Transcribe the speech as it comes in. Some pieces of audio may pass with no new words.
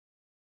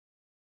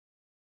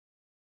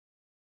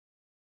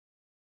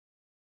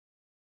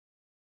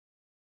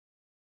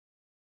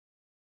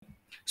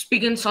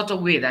Speak in such a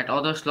way that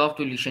others love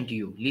to listen to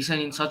you. Listen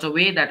in such a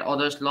way that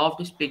others love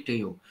to speak to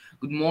you.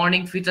 Good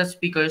morning, featured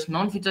speakers,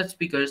 non-featured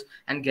speakers,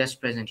 and guests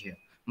present here.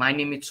 My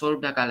name is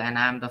Sworup Dhakal, and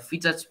I am the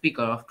featured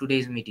speaker of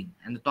today's meeting.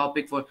 And the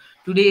topic for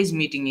today's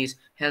meeting is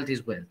Health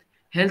is Wealth.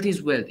 Health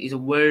is Wealth is a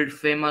world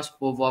famous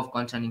proverb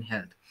concerning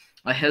health.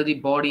 A healthy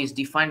body is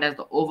defined as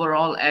the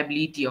overall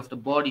ability of the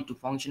body to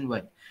function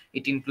well.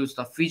 It includes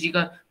the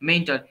physical,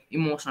 mental,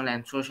 emotional,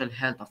 and social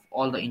health of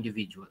all the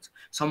individuals.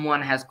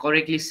 Someone has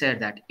correctly said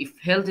that if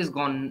health is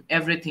gone,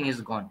 everything is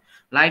gone.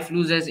 Life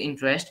loses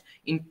interest.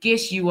 In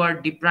case you are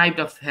deprived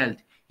of health,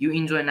 you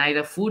enjoy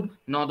neither food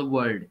nor the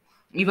world.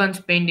 Even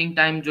spending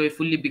time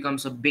joyfully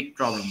becomes a big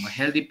problem. A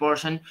healthy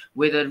person,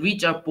 whether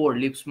rich or poor,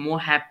 lives more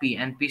happy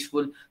and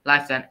peaceful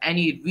life than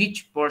any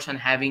rich person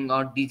having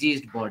a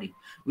diseased body.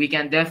 We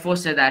can therefore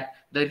say that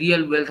the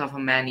real wealth of a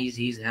man is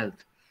his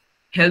health.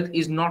 Health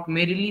is not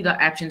merely the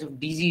absence of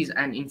disease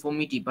and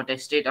infirmity, but a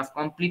state of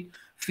complete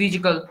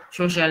physical,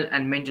 social,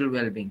 and mental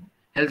well being.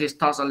 Health is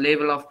thus a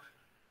level of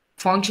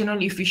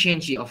functional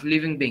efficiency of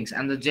living beings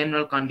and the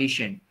general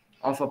condition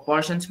of a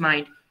person's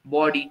mind,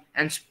 body,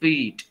 and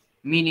spirit,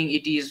 meaning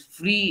it is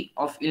free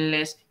of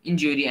illness,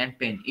 injury, and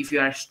pain. If you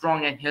are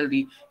strong and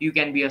healthy, you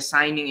can be a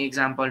shining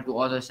example to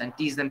others and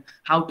teach them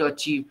how to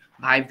achieve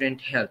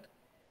vibrant health.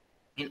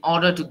 In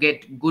order to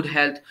get good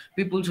health,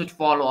 people should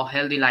follow a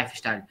healthy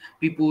lifestyle.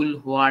 People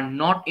who are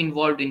not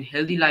involved in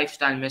healthy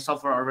lifestyle may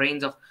suffer a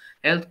range of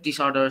health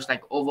disorders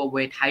like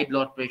overweight, high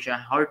blood pressure,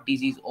 heart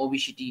disease,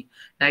 obesity,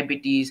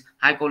 diabetes,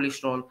 high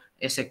cholesterol,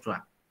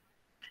 etc.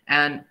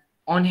 An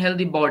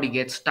unhealthy body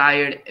gets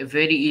tired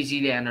very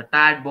easily, and a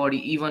tired body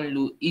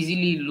even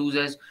easily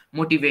loses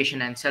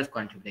motivation and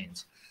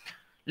self-confidence.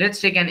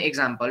 Let's take an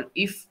example.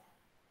 If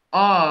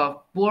a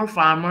poor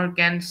farmer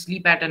can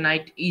sleep at a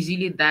night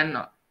easily than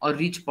a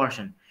rich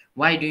person.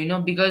 Why do you know?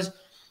 Because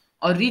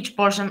a rich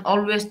person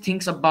always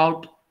thinks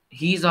about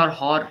his or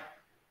her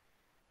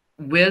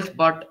wealth,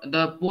 but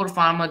the poor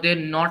farmer they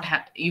not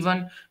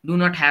even do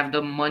not have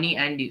the money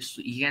and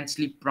he can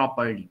sleep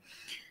properly.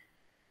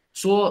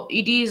 So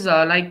it is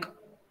like,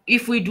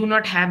 if we do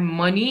not have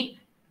money,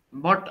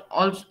 but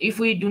also if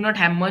we do not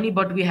have money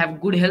but we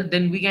have good health,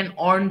 then we can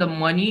earn the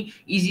money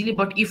easily.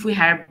 But if we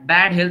have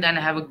bad health and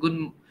have a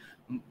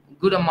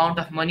good amount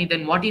of money,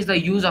 then what is the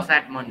use of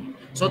that money?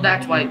 So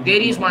that's why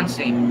there is one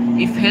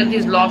saying: if health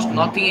is lost,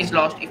 nothing is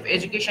lost. If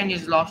education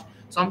is lost,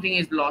 something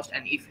is lost.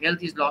 And if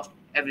health is lost,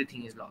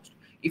 everything is lost.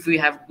 If we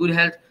have good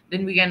health,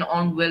 then we can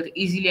earn wealth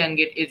easily and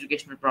get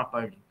educational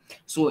properly.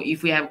 So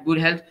if we have good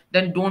health,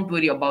 then don't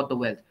worry about the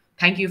wealth.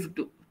 Thank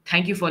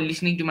you for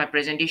listening to my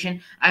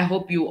presentation. I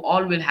hope you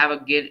all will have a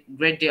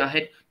great day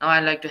ahead. Now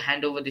I'd like to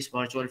hand over this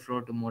virtual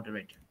floor to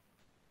moderator.